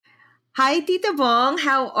Hi, Tita Bong.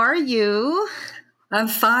 How are you? I'm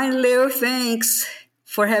fine, Leo. Thanks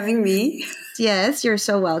for having me. Yes, you're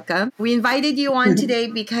so welcome. We invited you on today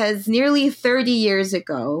because nearly 30 years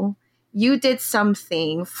ago, you did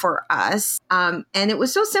something for us. And it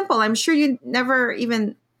was so simple. I'm sure you never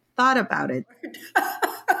even thought about it.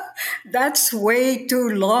 That's way too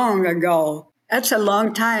long ago. That's a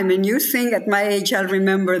long time. And you think at my age I'll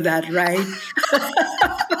remember that, right?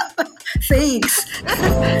 Thanks.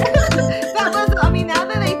 Now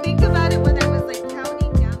that I think about it, when I was like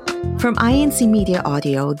counting down. From INC Media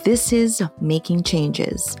Audio, this is Making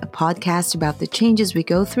Changes, a podcast about the changes we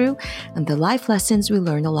go through and the life lessons we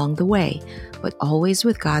learn along the way, but always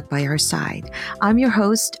with God by our side. I'm your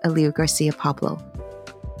host, Aliw Garcia Pablo.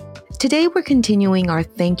 Today, we're continuing our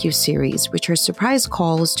thank you series, which are surprise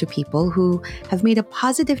calls to people who have made a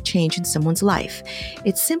positive change in someone's life.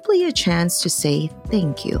 It's simply a chance to say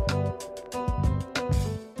thank you.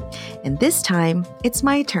 And this time, it's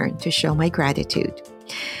my turn to show my gratitude.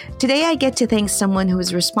 Today, I get to thank someone who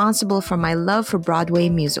is responsible for my love for Broadway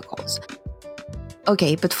musicals.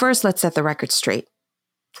 Okay, but first, let's set the record straight.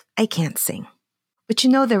 I can't sing. But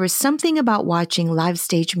there is something about watching live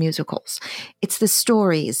stage musicals. It's the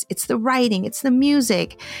stories, it's the writing, it's the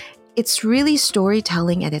music. It's really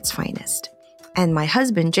storytelling at its finest. And my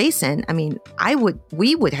husband, Jason,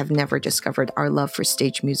 we would have never discovered our love for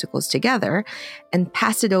stage musicals together and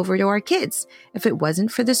passed it over to our kids if it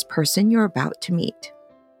wasn't for this person you're about to meet.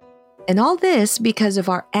 And all this because of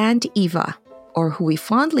our Aunt Eva, or who we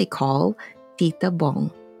fondly call Tita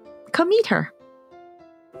Bong. Come meet her.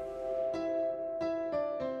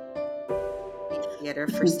 Theater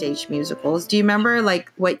for stage musicals. Do you remember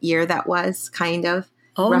what year that was, kind of?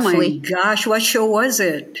 Oh roughly? My gosh, what show was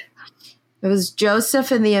it? It was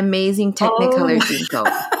Joseph and the Amazing Technicolor Dreamcoat.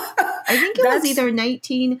 I think it was either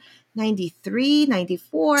 1993,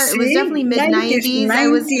 94. It was definitely mid-90s.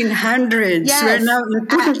 1900s. Yes, we're now in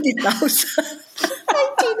 20,000.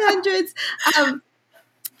 1900s.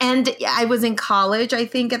 And I was in college, I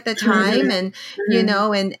think, at the time, and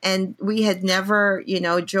and we had never,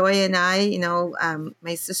 Joy and I,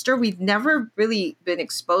 my sister, we'd never really been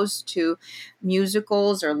exposed to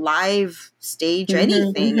musicals or live stage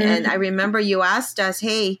anything. And I remember you asked us,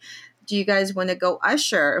 "Hey, do you guys want to go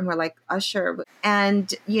usher?" And we're like, "Usher,"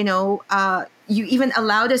 and you even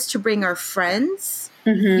allowed us to bring our friends.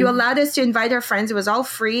 You allowed us to invite our friends. It was all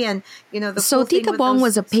free. And, So Tita Bong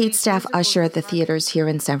was a paid staff usher at the theaters here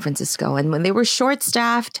in San Francisco. And when they were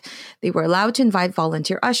short-staffed, they were allowed to invite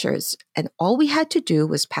volunteer ushers. And all we had to do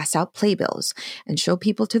was pass out playbills and show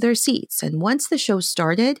people to their seats. And once the show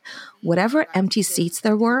started, whatever empty seats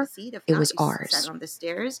there were, it was ours. Sat on the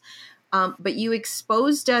stairs. But you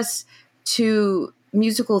exposed us to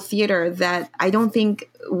musical theater that I don't think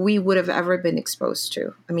we would have ever been exposed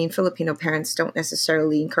to. Filipino parents don't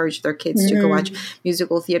necessarily encourage their kids to go watch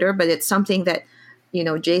musical theater, but it's something that,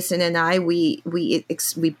 Jason and I, we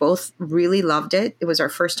both really loved it. It was our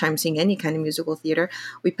first time seeing any kind of musical theater.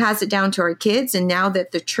 We passed it down to our kids, and now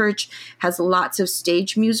that the church has lots of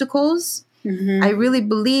stage musicals, I really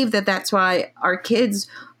believe that that's why our kids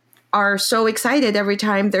are so excited every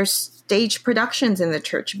time there's stage productions in the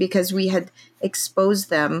church, because we had exposed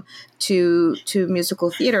them to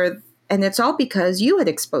musical theater. And it's all because you had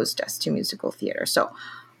exposed us to musical theater. So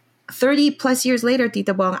 30 plus years later,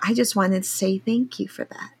 Tita Bong, I just wanted to say thank you for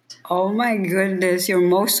that. Oh my goodness, you're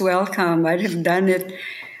most welcome. I'd have done it.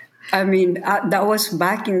 That was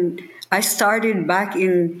I started back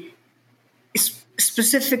in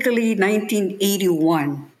specifically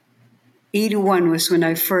 1981. 81 was when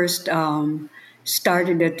I first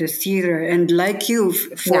started at the theater. And like you,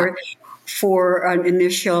 for an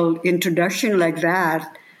initial introduction like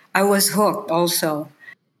that, I was hooked also.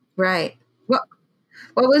 Right. What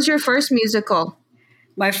was your first musical?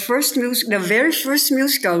 My first the very first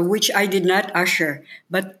musical, which I did not usher,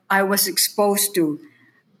 but I was exposed to,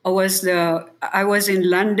 I was in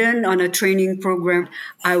London on a training program.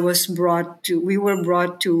 We were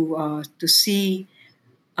brought to see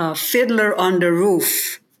Fiddler on the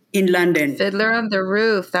Roof in London. Fiddler on the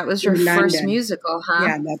Roof. That was your first musical, huh?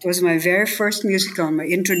 Yeah, that was my very first musical, my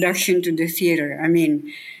introduction to the theater.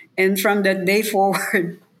 And from that day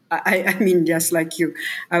forward, just like you,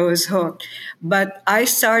 I was hooked. But I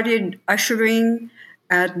started ushering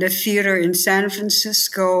at the theater in San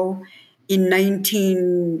Francisco in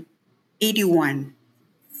 1981.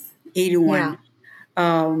 Yeah.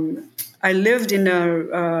 I lived in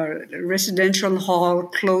a residential hall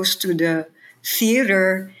close to the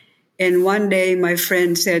theater, and one day my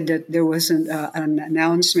friend said that there was an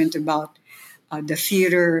announcement about the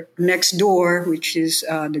theater next door, which is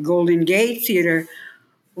the Golden Gate Theater,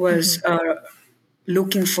 was Hmm.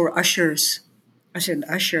 looking for ushers. I said,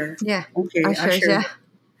 usher. Yeah. Okay, Ushers. usher. Yeah.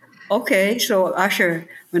 Okay, so usher.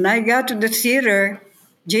 When I got to the theater,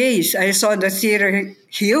 geez, I saw the theater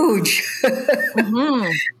huge. Hmm.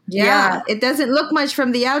 Yeah, Yeah. It doesn't look much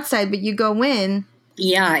from the outside, but you go in.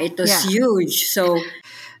 yeah, it was Yeah. huge. So,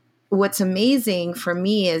 What's amazing for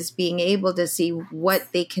me is being able to see what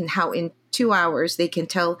they can, how in 2 hours they can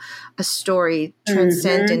tell a story,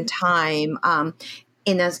 transcend in mhm, time,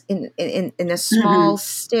 in a small mhm,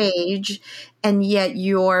 stage, and yet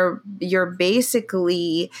you're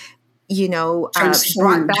basically, brought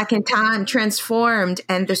transformed. back in time, transformed,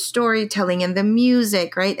 and the storytelling and the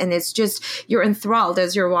music, right? And it's just, you're enthralled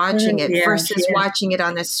as you're watching Mhm, it yes, versus yes. watching it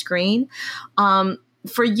on a screen. um,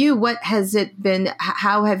 for you, what has it been?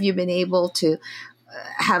 How have you been able to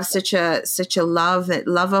have such a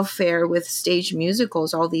love affair with stage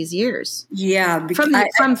musicals all these years, Yeah,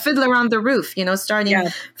 from Fiddler on the Roof, starting yeah,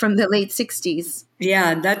 from the late 60s?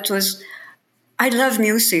 yeah, that was. I love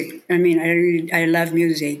music. I mean, I love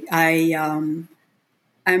music. I'm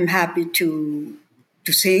happy to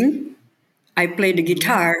sing. I play the Hmm.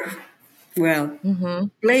 guitar. Well, Hmm.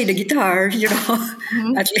 play the guitar,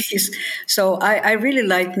 Hmm. at least. So I really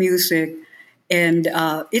like music, and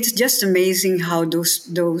it's just amazing how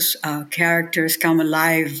those characters come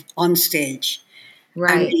alive on stage. I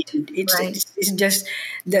Right, mean, right, it's just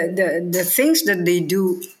the things that they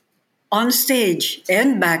do on stage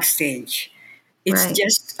and backstage. It's right.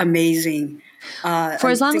 just amazing. For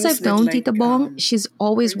as long as Things I've that known Tita like, Bong, she's for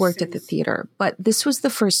always worked at the instance, theater. But this was the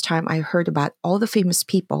first time I heard about all the famous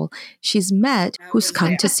people she's met I who's was come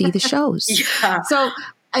there. to see the shows. Yeah. So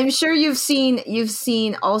I'm sure you've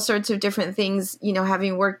seen all sorts of different things,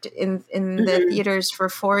 having worked in the Mhm. theaters for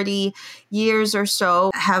 40 years or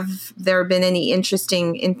so. Have there been any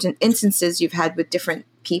interesting instances you've had with different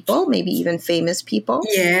people, maybe even famous people?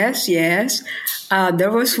 Yes, yes.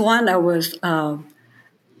 There was one I was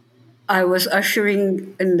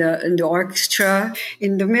ushering in the orchestra.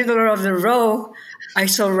 In the middle of the row, I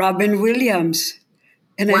saw Robin Williams,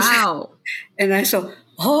 and I said, Wow. and I saw,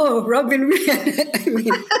 oh, Robin Williams. I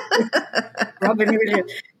mean, Robin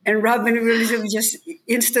Williams. And Robin Williams just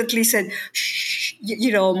instantly said, shh,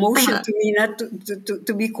 motion to me not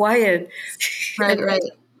to be quiet. Shh. Right, And right.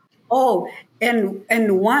 oh, and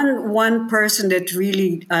one person that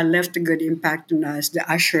really left a good impact on us, the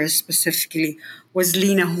ushers specifically, was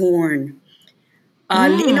Lena Horne.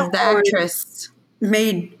 Lena The Horne actress.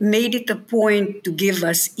 made it a point to give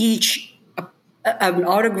us each an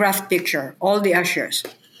autographed picture, all the ushers.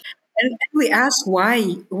 And we asked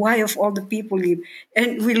why of all the people,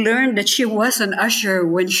 and we learned that she was an usher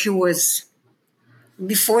when she was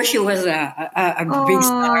before she was a big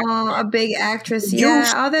star. Oh, a big actress. Youth,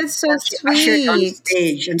 Yeah. Oh, that's so she ushered on sweet.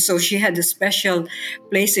 stage, and so she had a special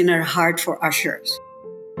place in her heart for ushers.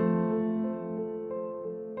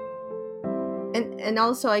 And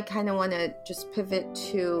also, I kind of want to just pivot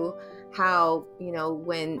to how,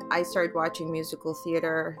 when I started watching musical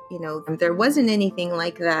theater, there wasn't anything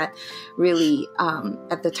like that really,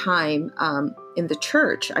 at the time, in the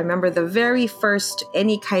church. I remember the very first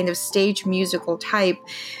any kind of stage musical type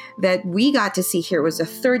that we got to see here was the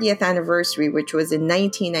 30th anniversary, which was in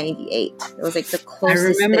 1998. It was like the I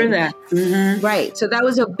closest remember thing. that. Hmm. Right. So that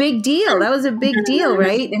was a big deal. That was a big deal,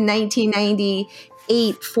 right? In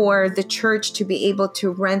 1998, for the church to be able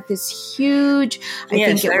to rent this huge, I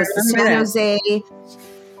think Yes, I it was the remember San that. Jose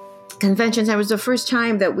Convention Center. It was the first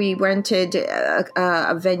time that we rented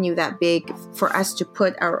a venue that big for us to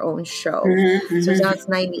put our own show. Hmm. So Hmm. that's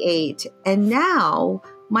 98. And now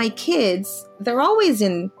my kids, they're always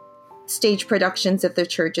in stage productions that the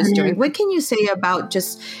church is doing. Hmm. What can you say about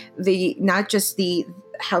just not just the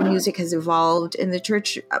how music has evolved in the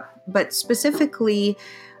church, but specifically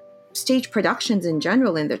stage productions in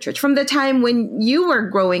general in the church, from the time when you were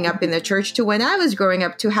growing up in the church to when I was growing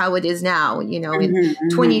up to how it is now, in Hmm. Hmm.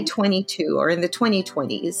 2022 or in the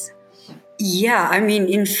 2020s? Yeah, I mean,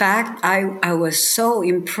 in fact, I was so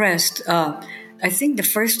impressed. I think the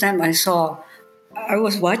first time I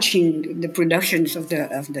was watching the productions of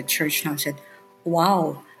the church, and I said,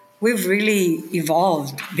 "Wow, we've really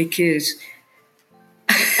evolved." Because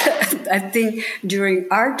I think during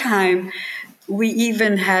our time, we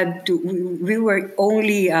even had to. We were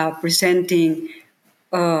only presenting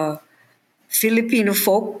uh, Filipino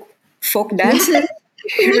folk Yeah. dances.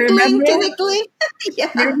 You Tinikling, remember? tinikling. You Yeah.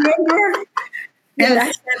 remember? And I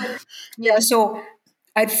Yes. said, yeah. Yes. So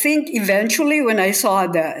I think eventually, when I saw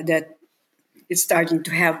that it's starting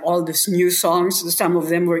to have all these new songs, some of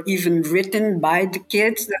them were even written by the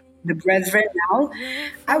kids, the brethren. Now,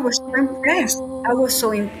 I was so impressed. I was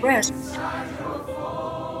so impressed.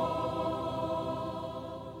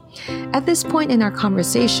 At this point in our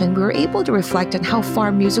conversation, we were able to reflect on how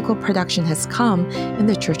far musical production has come in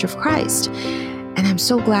the Church of Christ. And I'm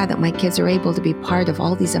so glad that my kids are able to be part of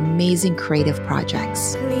all these amazing creative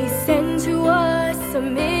projects. Please send to us a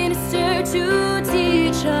minister to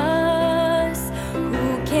teach us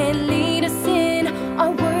who can lead us in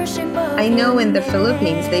our worship of I know in the your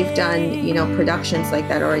Philippines, they've name. done, productions like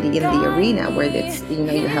that already in the arena where it's, you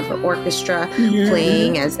have an orchestra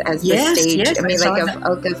playing as Yes, the stage. yes, I I mean, saw like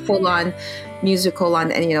that. a full-on musical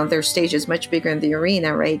and their stage is much bigger in the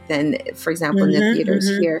arena, right? Than, for example, in the theaters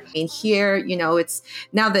here. I mean, here, it's,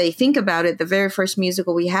 now that I think about it, the very first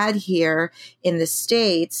musical we had here in the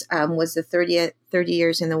States was the 30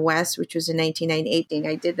 Years in the West, which was in 1998.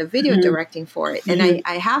 I did the video directing for it. And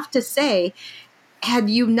I have to say,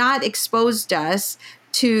 had you not exposed us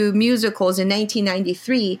to musicals in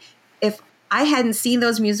 1993, if I hadn't seen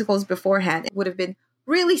those musicals beforehand, it would have been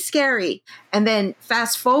really scary. And then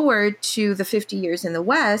fast forward to the 50 Years in the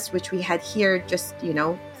West, which we had here just,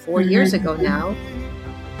 4 years ago now.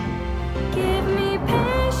 Give me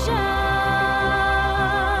patience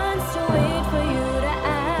to wait for you to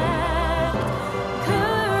act.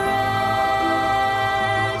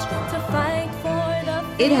 Courage to fight for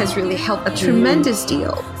the It has really helped a tremendous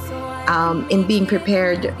deal in being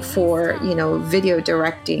prepared for, video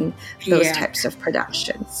directing those Yeah. types of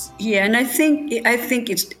productions. Yeah, and I think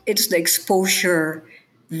it's the exposure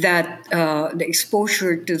that the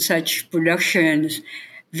exposure to such productions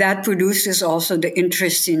that produces also the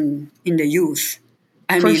interest in the youth.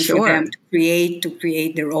 I For mean, for sure. them to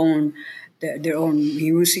create their own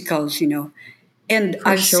musicals, And For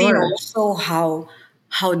I've seen sure. also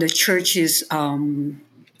how the church's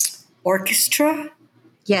orchestra,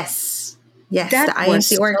 Yes. Yes, that the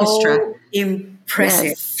IMC was orchestra. so impressive.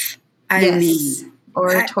 Yes. I Yes. mean,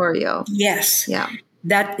 Oratorio. yes, Yeah.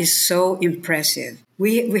 that is so impressive.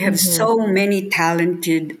 We have so many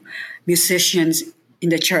talented musicians in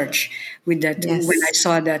the church. With that, Yes. when I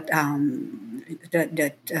saw that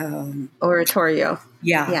Oratorio.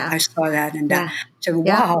 yeah, Yeah. I saw that and Yeah. that. So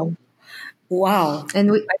Yeah. wow.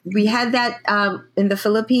 And we had that in the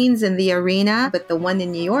Philippines in the arena, but the one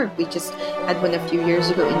in New York, we just had one a few years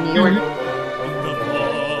ago in New York. In the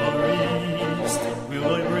Far East, will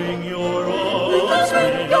I bring your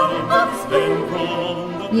offspring from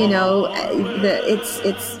the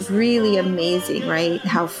It's really amazing, right?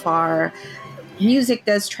 How far music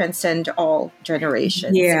does transcend all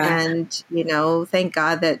generations. Yeah. And, thank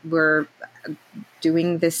God that we're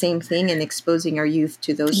doing the same thing and exposing our youth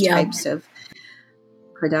to those Yeah. types of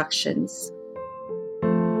productions.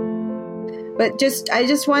 But I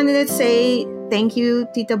just wanted to say thank you,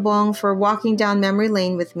 Tita Bong, for walking down memory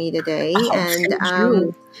lane with me today. Oh,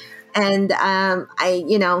 And thank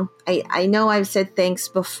you. I know I've said thanks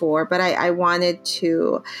before, but I wanted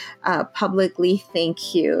to publicly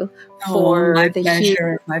thank you for My the huge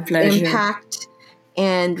pleasure. My pleasure. impact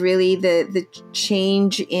and really the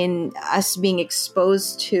change in us being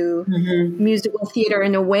exposed to musical theater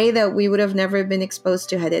in a way that we would have never been exposed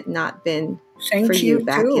to had it not been Thank for you you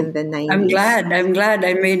back too. in the 90s. I'm glad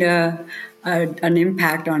I made an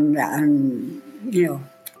impact on that.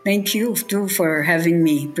 Thank you too for having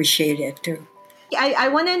me. Appreciate it too. I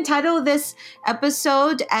want to entitle this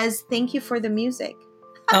episode as Thank You for the Music.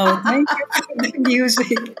 Oh, thank you for the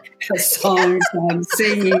music, the songs I'm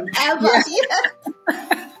singing.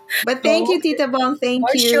 But thank you, Tita Bong. Thank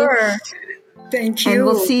Oh, you. sure. Thank you. And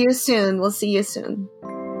we'll see you soon. We'll see you soon.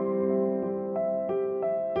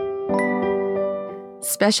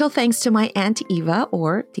 Special thanks to my Aunt Eva,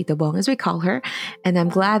 or Tita Bong as we call her, and I'm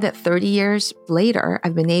glad that 30 years later,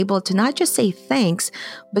 I've been able to not just say thanks,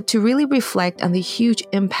 but to really reflect on the huge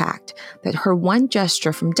impact that her one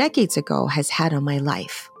gesture from decades ago has had on my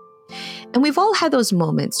life. And we've all had those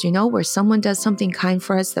moments, where someone does something kind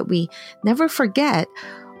for us that we never forget,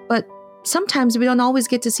 but sometimes we don't always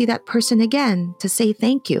get to see that person again to say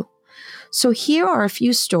thank you. So here are a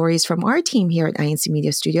few stories from our team here at INC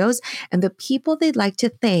Media Studios and the people they'd like to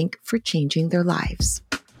thank for changing their lives.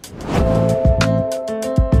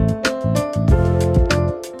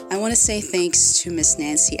 I want to say thanks to Miss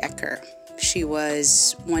Nancy Ecker. She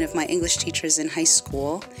was one of my English teachers in high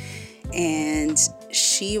school, and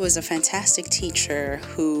she was a fantastic teacher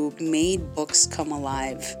who made books come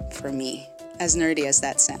alive for me, as nerdy as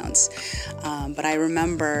that sounds. But I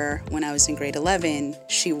remember when I was in grade 11,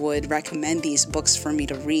 she would recommend these books for me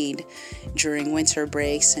to read during winter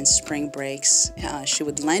breaks and spring breaks. She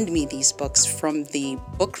would lend me these books from the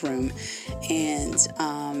book room, and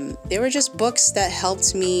they were just books that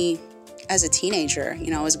helped me as a teenager.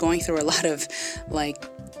 I was going through a lot of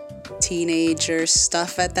teenager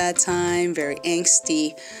stuff at that time, very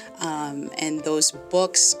angsty. And those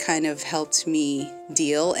books kind of helped me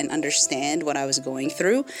deal and understand what I was going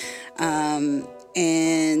through.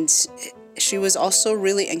 And she was also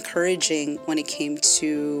really encouraging when it came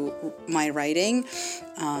to my writing.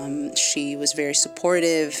 She was very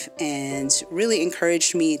supportive and really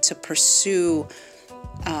encouraged me to pursue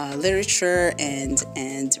literature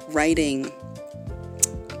and writing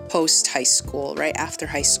post high school, right after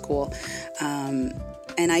high school.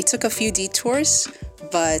 And I took a few detours,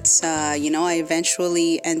 but I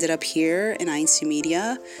eventually ended up here in INC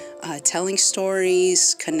Media, telling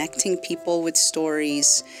stories, connecting people with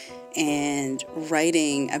stories, and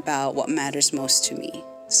writing about what matters most to me.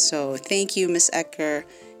 So thank you, Ms. Ecker.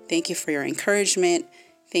 Thank you for your encouragement.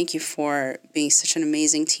 Thank you for being such an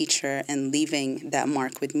amazing teacher and leaving that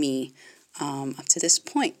mark with me up to this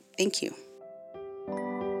point. Thank you.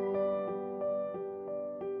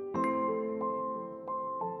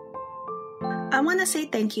 I want to say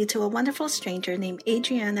thank you to a wonderful stranger named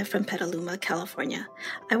Adriana from Petaluma, California.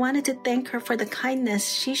 I wanted to thank her for the kindness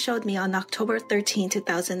she showed me on October 13,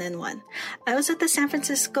 2001. I was at the San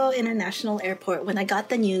Francisco International Airport when I got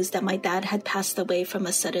the news that my dad had passed away from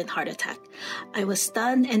a sudden heart attack. I was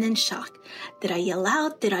stunned and in shock. Did I yell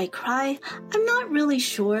out? Did I cry? I'm not really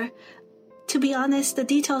sure. To be honest, the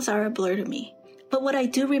details are a blur to me. But what I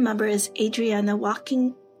do remember is Adriana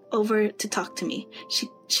walking over to talk to me.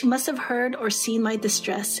 She must have heard or seen my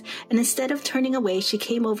distress, and instead of turning away, she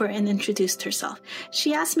came over and introduced herself.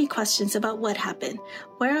 She asked me questions about what happened,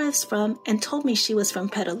 where I was from, and told me she was from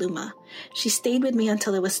Petaluma. She stayed with me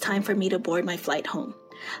until it was time for me to board my flight home.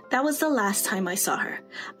 That was the last time I saw her.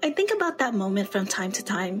 I think about that moment from time to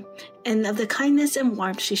time, and of the kindness and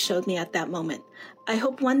warmth she showed me at that moment. I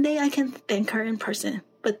hope one day I can thank her in person,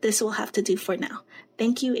 but this will have to do for now.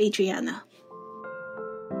 Thank you, Adriana.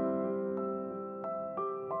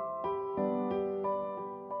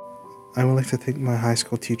 I would like to thank my high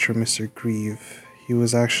school teacher, Mr. Grieve. He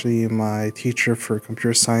was actually my teacher for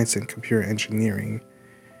computer science and computer engineering.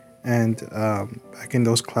 And back in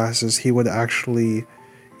those classes, he would actually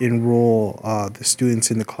enroll the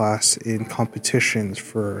students in the class in competitions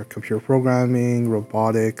for computer programming,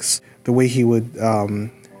 robotics. The way he would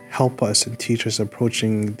help us and teach us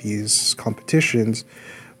approaching these competitions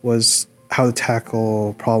was how to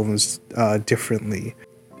tackle problems differently.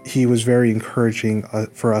 He was very encouraging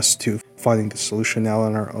for us to finding the solution out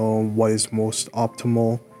on our own, what is most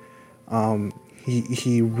optimal.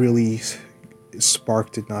 He really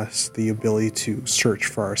sparked in us the ability to search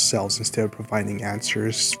for ourselves instead of providing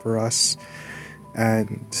answers for us.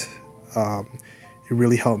 And it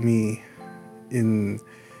really helped me in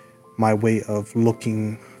my way of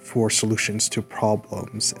looking for solutions to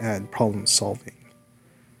problems and problem solving.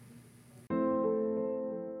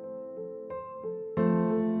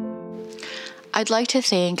 I'd like to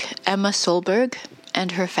thank Emma Solberg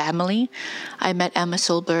and her family. I met Emma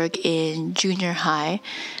Solberg in junior high,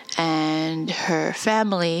 and her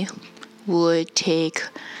family would take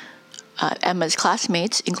Emma's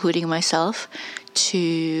classmates, including myself,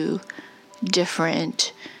 to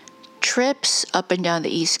different trips up and down the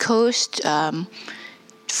East Coast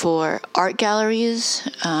for art galleries,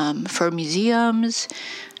 for museums,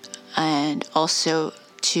 and also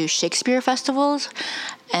to Shakespeare festivals.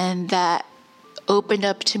 And that opened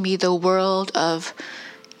up to me the world of,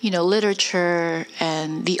 literature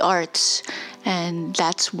and the arts. And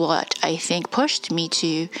that's what I think pushed me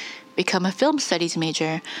to become a film studies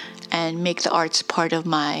major and make the arts part of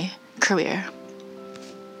my career.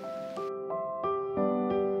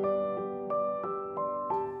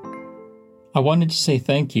 I wanted to say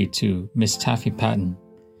thank you to Miss Taffy Patton,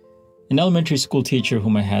 an elementary school teacher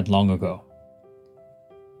whom I had long ago.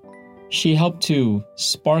 She helped to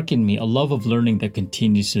spark in me a love of learning that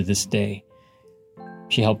continues to this day.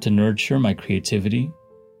 She helped to nurture my creativity,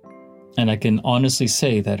 and I can honestly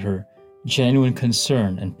say that her genuine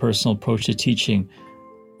concern and personal approach to teaching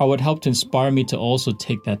are what helped inspire me to also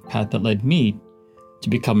take that path that led me to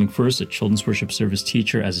becoming first a children's worship service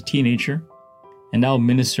teacher as a teenager, and now a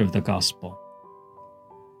minister of the gospel.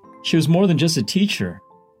 She was more than just a teacher.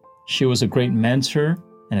 She was a great mentor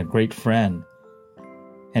and a great friend.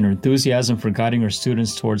 And her enthusiasm for guiding her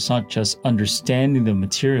students towards not just understanding the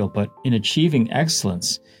material, but in achieving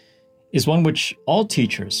excellence, is one which all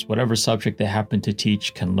teachers, whatever subject they happen to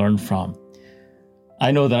teach, can learn from.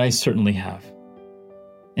 I know that I certainly have.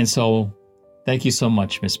 And so, thank you so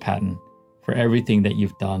much, Ms. Patton, for everything that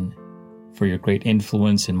you've done, for your great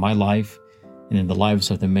influence in my life and in the lives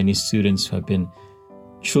of the many students who have been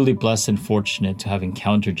truly blessed and fortunate to have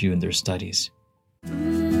encountered you in their studies.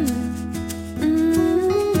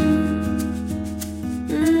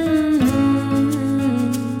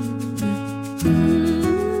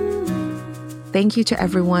 thank you to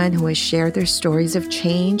everyone who has shared their stories of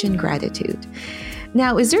change and gratitude.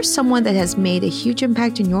 Now, is there someone that has made a huge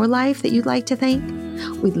impact in your life that you'd like to thank?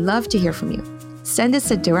 We'd love to hear from you. Send us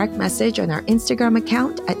a direct message on our Instagram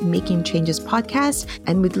account at Making Changes Podcast,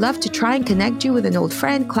 and we'd love to try and connect you with an old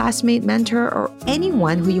friend, classmate, mentor, or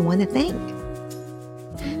anyone who you want to thank.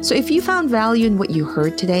 So if you found value in what you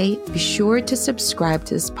heard today, be sure to subscribe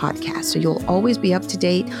to this podcast so you'll always be up to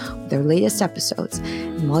date with our latest episodes.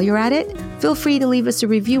 And while you're at it, feel free to leave us a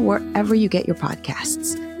review wherever you get your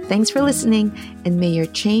podcasts. Thanks for listening, and may your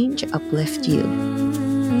change uplift you.